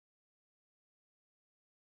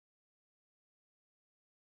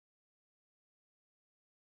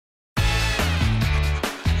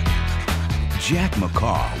Jack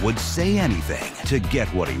McCall would say anything to get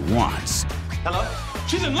what he wants. Hello?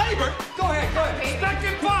 She's in labor? Go ahead, go ahead. Stuck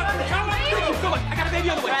in park. Thank you so much. I got a baby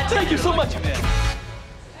on the way. Thank you so much.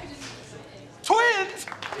 Twins!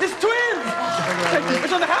 It's twins!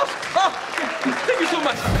 It's on the house? Oh, thank you so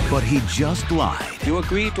much. But he just lied. You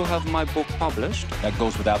agreed to have my book published? That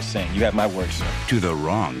goes without saying. You have my word, sir. To the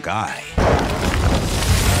wrong guy.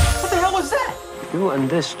 What the hell was that? You and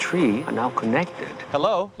this tree are now connected.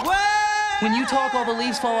 Hello? When you talk, all the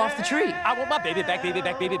leaves fall off the tree. I want my baby back, baby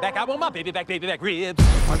back, baby back. I want my baby back, ribs.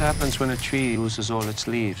 What happens when a tree loses all its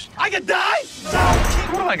leaves? I could die?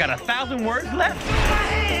 What, I got 1,000 words left?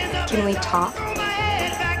 Can we talk?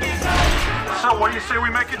 So what do you say we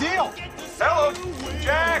make a deal? Hello,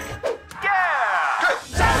 Jack. Yeah.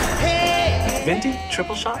 Venti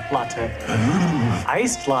triple shot latte.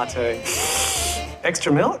 Iced latte.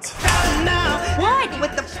 Extra milk? What?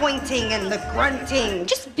 With the pointing and the grunting.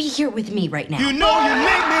 Just be here with me right now. You know you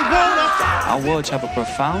make me wanna. Our words have a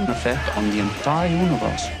profound effect on the entire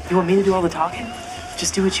universe. You want me to do all the talking?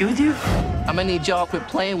 Just do what you would do? I'm gonna need y'all quit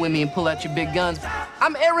playing with me and pull out your big guns.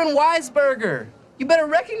 I'm Aaron Weisberger. You better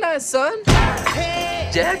recognize, son.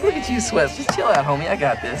 Jack, look at you, sweat. Just chill out, homie. I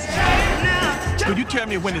got this. Will you tell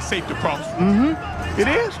me when it's safe to cross? It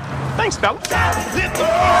is? Thanks, fella.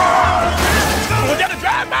 Was that a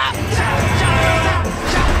drive-by?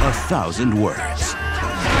 1,000 words.